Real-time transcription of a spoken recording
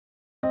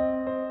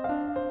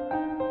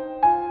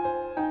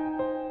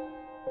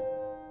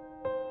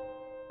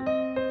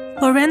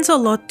Lorenzo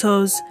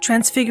Lotto's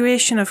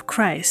Transfiguration of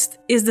Christ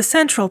is the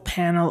central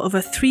panel of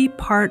a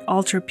three-part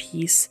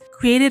altarpiece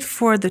created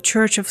for the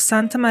Church of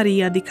Santa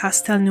Maria di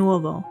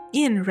Castelnuovo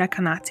in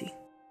Recanati.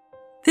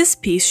 This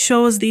piece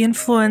shows the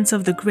influence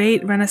of the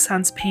great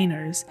Renaissance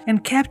painters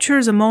and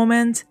captures a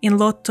moment in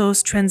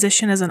Lotto's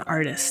transition as an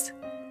artist.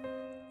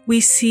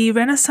 We see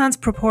Renaissance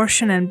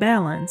proportion and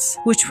balance,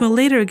 which will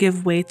later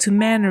give way to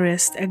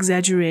Mannerist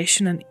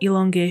exaggeration and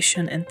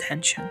elongation and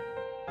tension.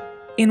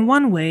 In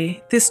one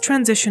way, this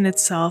transition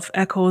itself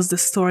echoes the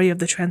story of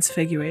the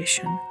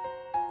Transfiguration,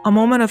 a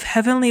moment of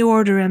heavenly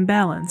order and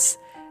balance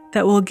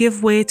that will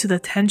give way to the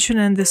tension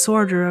and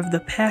disorder of the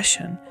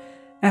Passion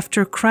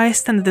after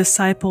Christ and the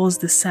disciples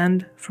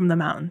descend from the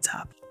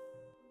mountaintop.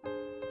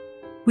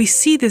 We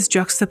see this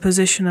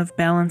juxtaposition of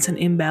balance and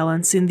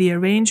imbalance in the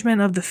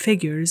arrangement of the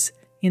figures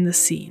in the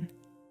scene.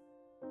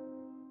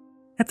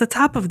 At the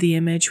top of the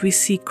image, we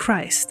see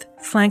Christ,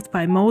 flanked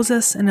by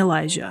Moses and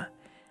Elijah,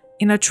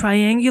 in a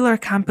triangular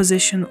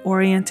composition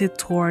oriented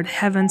toward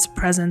heaven's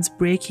presence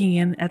breaking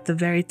in at the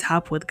very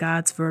top with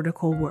God's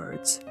vertical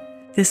words.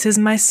 "This is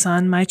my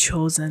Son, my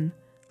chosen,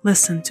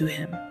 listen to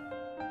him."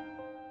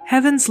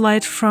 Heaven's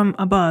light from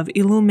above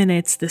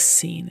illuminates this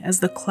scene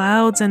as the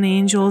clouds and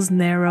angels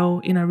narrow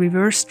in a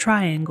reverse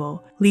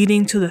triangle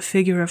leading to the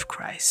figure of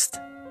Christ.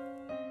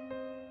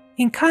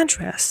 In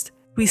contrast,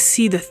 we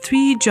see the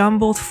three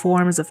jumbled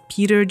forms of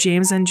Peter,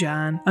 James, and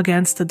John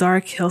against the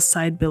dark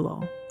hillside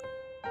below.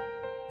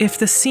 If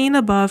the scene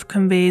above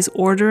conveys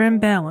order and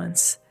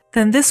balance,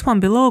 then this one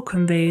below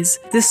conveys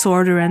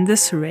disorder and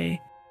disarray,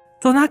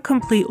 though not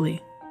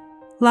completely.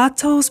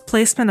 Lotto's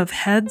placement of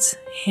heads,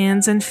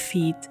 hands, and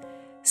feet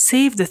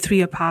saved the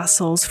three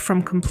apostles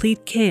from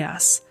complete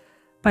chaos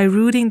by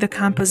rooting the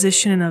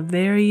composition in a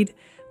varied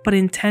but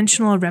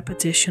intentional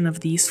repetition of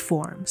these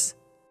forms.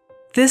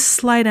 This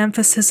slight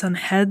emphasis on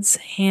heads,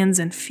 hands,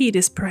 and feet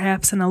is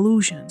perhaps an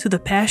allusion to the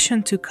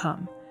Passion to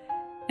come,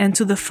 and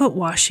to the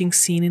foot-washing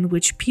scene in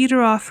which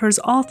Peter offers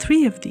all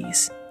three of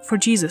these for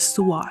Jesus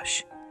to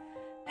wash.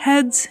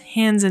 Heads,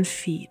 hands, and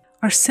feet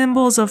are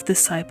symbols of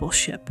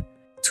discipleship,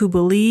 to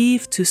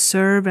believe, to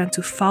serve, and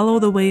to follow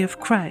the way of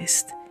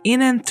Christ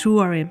in and through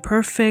our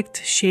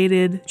imperfect,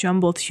 shaded,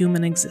 jumbled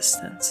human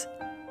existence.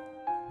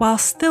 While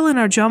still in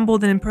our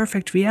jumbled and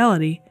imperfect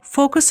reality,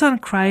 focus on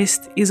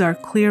Christ is our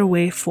clear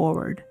way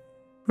forward.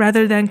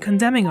 Rather than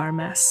condemning our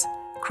mess,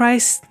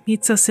 Christ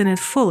meets us in it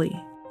fully,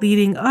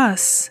 leading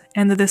us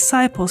and the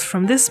disciples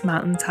from this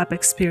mountaintop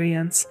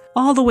experience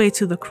all the way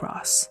to the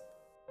cross.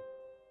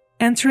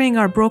 Entering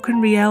our broken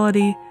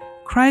reality,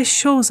 Christ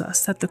shows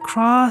us that the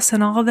cross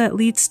and all that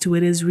leads to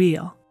it is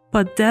real,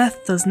 but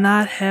death does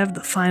not have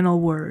the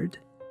final word.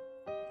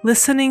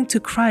 Listening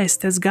to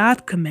Christ as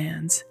God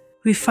commands,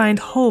 we find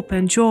hope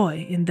and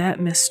joy in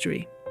that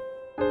mystery.